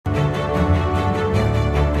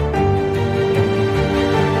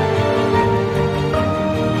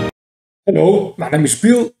Hello, my name is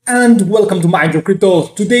Bill and welcome to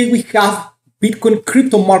MindYourCrypto. Today we have Bitcoin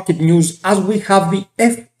crypto market news as we have the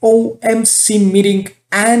FOMC meeting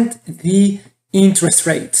and the interest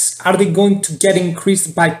rates. Are they going to get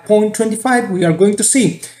increased by 0.25? We are going to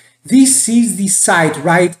see. This is the site,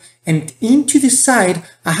 right? And into the site,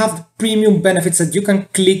 I have the premium benefits that you can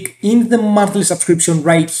click in the monthly subscription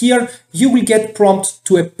right here. You will get prompt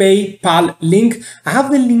to a PayPal link. I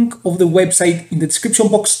have the link of the website in the description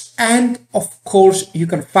box. And of course, you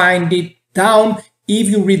can find it down.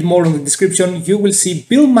 If you read more in the description, you will see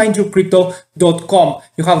BillMindYourCrypto.com.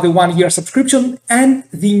 You have the 1 year subscription and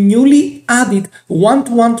the newly added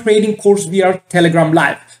one-to-one trading course via Telegram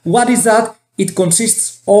Live. What is that? It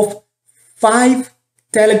consists of 5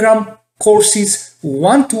 Telegram courses,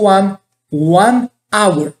 one-to-one, 1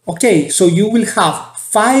 hour. Okay, so you will have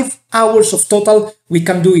 5 hours of total. We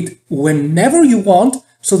can do it whenever you want.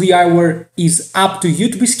 So the hour is up to you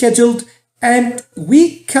to be scheduled. And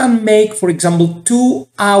we can make, for example, 2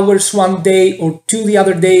 hours one day or 2 the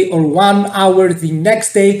other day or 1 hour the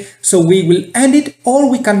next day. So we will end it, or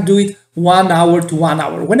we can do it 1 hour to 1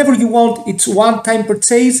 hour. Whenever you want, it's one-time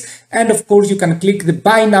purchase. And of course, you can click the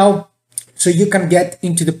buy now so you can get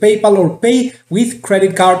into the PayPal or pay with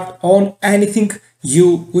credit card on anything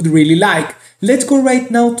you would really like. Let's go right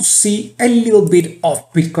now to see a little bit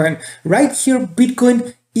of Bitcoin. Right here,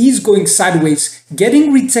 Bitcoin is going sideways,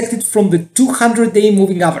 getting rejected from the 200-day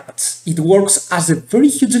moving average. It works as a very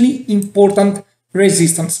hugely important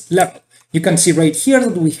resistance level. You can see right here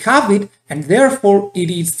that we have it, and therefore it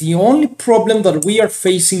is the only problem that we are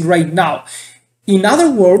facing right now. In other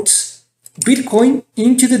words, Bitcoin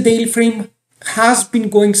into the daily frame has been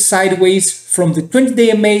going sideways from the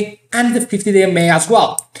 20-day MA and the 50-day MA as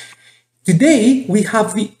well. Today, we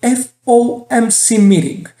have the FOMC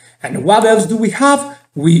meeting. And what else do we have?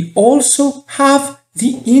 We also have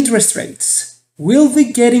the interest rates. Will they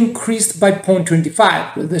get increased by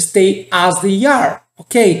 0.25? Will they stay as they are?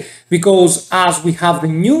 Okay, because as we have the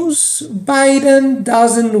news, Biden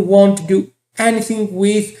doesn't want to do anything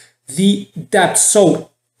with the debt. So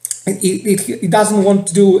it doesn't want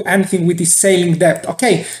to do anything with the sailing debt.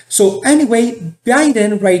 Okay, so anyway,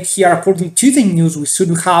 Biden right here, according to the news, we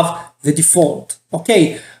should have the default.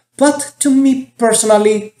 Okay, but to me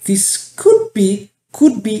personally, this could be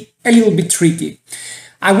a little bit tricky.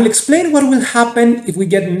 I will explain what will happen if we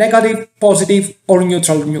get negative, positive, or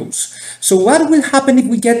neutral news. So what will happen if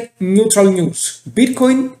we get neutral news?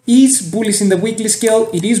 Bitcoin is bullish in the weekly scale.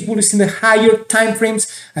 It is bullish in the higher time frames.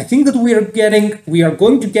 I think that we are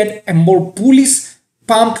going to get a more bullish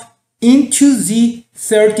pump into the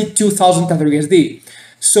 32,000 USD.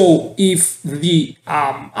 So if the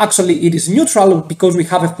actually it is neutral because we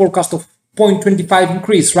have a forecast of 0.25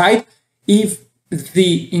 increase, right? If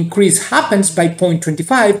the increase happens by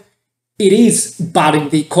 0.25, it is bad in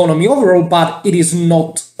the economy overall, but it is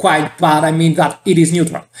not quite bad. I mean that it is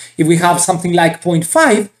neutral. If we have something like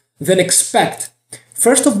 0.5, then expect,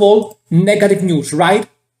 first of all, negative news, right?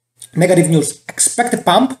 Negative news, expect a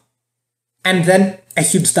pump and then a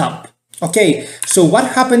huge dump. Okay, so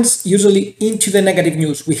what happens usually into the negative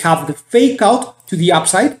news? We have the fake out to the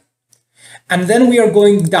upside, and then we are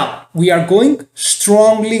going down. We are going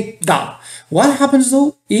strongly down. What happens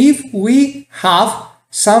though if we have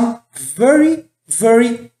some very,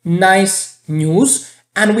 very nice news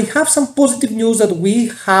and we have some positive news that we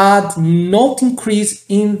had not increase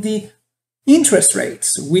in the interest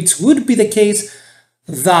rates, which would be the case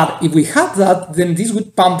that if we have that, then this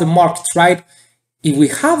would pump the markets, right? If we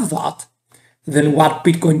have that, then what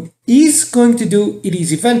Bitcoin is going to do, it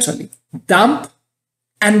is eventually dump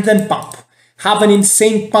and then pump. Have an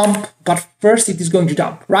insane pump, but first it is going to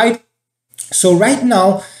dump, right? So right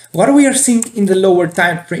now, what we are seeing in the lower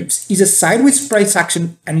time frames is a sideways price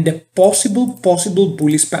action and a possible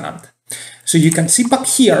bullish pennant. So you can see back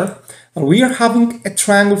here, we are having a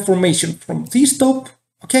triangle formation from this top,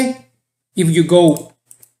 okay? If you go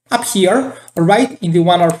up here, all right, in the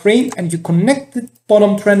 1 hour frame, and you connect the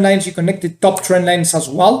bottom trend lines, you connect the top trend lines as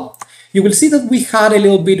well, you will see that we had a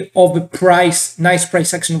little bit of a nice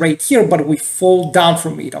price action right here, but we fall down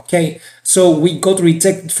from it, okay? So we got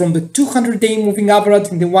rejected from the 200-day moving average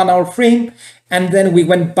in the 1 hour frame, and then we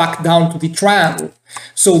went back down to the triangle.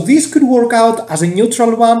 So this could work out as a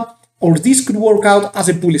neutral one, or this could work out as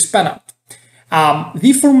a bullish pennant.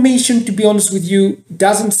 The formation, to be honest with you,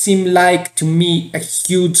 doesn't seem like to me a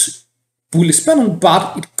huge bullish pennant,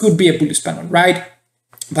 but it could be a bullish pennant, right?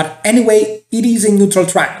 But anyway, it is a neutral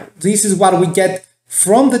triangle. This is what we get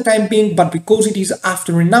from the time being, but because it is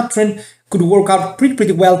after an uptrend, could work out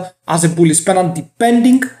pretty well as a bullish pennant,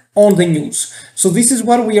 depending on the news. So this is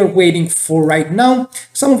what we are waiting for right now.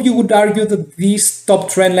 Some of you would argue that this top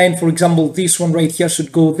trend line, for example, this one right here,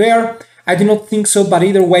 should go there. I do not think so, but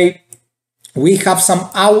either way, we have some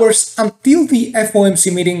hours until the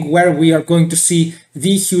FOMC meeting where we are going to see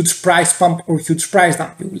the huge price pump or huge price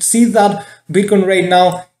down. You will see that Bitcoin right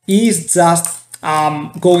now is just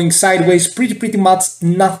going sideways, pretty much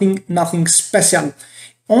nothing special.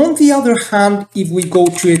 On the other hand, if we go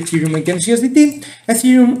to Ethereum against USDT,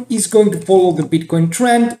 Ethereum is going to follow the Bitcoin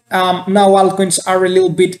trend. Now altcoins are a little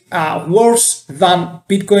bit worse than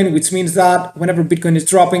Bitcoin, which means that whenever Bitcoin is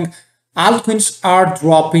dropping, altcoins are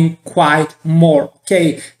dropping quite more,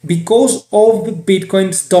 okay, because of the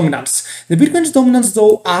Bitcoin's dominance. The Bitcoin's dominance,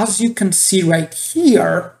 though, as you can see right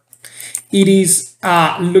here, it is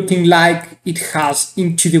looking like it has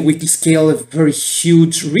into the weekly scale a very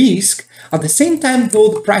huge risk. At the same time, though,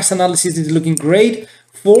 the price analysis is looking great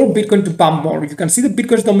for Bitcoin to pump more. You can see that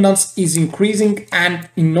Bitcoin's dominance is increasing, and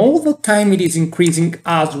in all the time it is increasing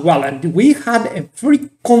as well. And we had a very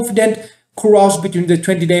confident cross between the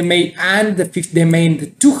 20-day MA and the 50-day MA and the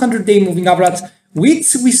 200-day moving average,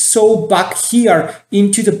 which we saw back here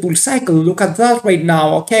into the bull cycle. Look at that right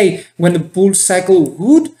now, okay, when the bull cycle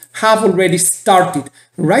would have already started.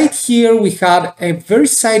 Right here, we had a very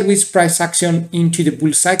sideways price action into the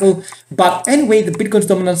bull cycle. But anyway, the Bitcoin's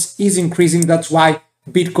dominance is increasing. That's why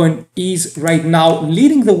Bitcoin is right now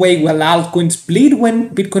leading the way, while altcoins bleed when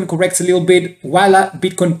Bitcoin corrects a little bit, while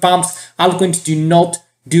Bitcoin pumps, altcoins do not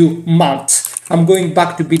do much. I'm going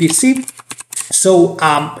back to BTC. So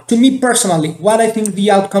to me personally, what I think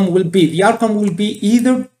the outcome will be,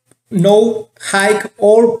 either no hike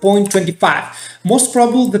or 0.25, most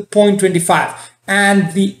probably the 0.25,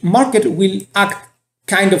 and the market will act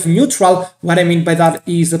kind of neutral. What I mean by that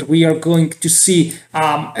is that we are going to see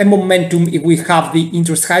a momentum if we have the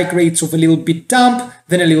interest hike rates of a little bit dump,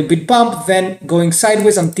 then a little bit bump, then going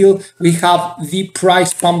sideways until we have the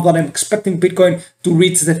price pump that I'm expecting Bitcoin to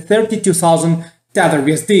reach the 32,000 Tether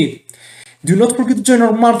USD. Do not forget to join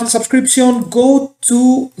our monthly subscription. Go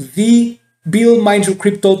to the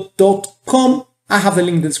mindyourcrypto.com. I have the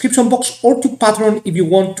link in the description box, or to Patreon if you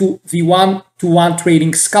want to the one-to-one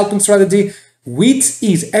trading scalping strategy, which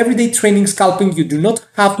is everyday trading scalping. You do not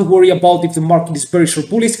have to worry about if the market is bearish or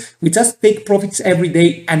bullish. We just take profits every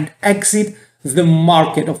day and exit the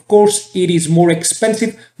market. Of course, it is more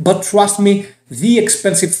expensive, but trust me, the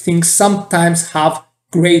expensive things sometimes have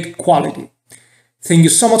great quality. Thank you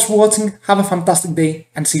so much for watching. Have a fantastic day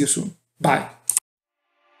and see you soon. Bye.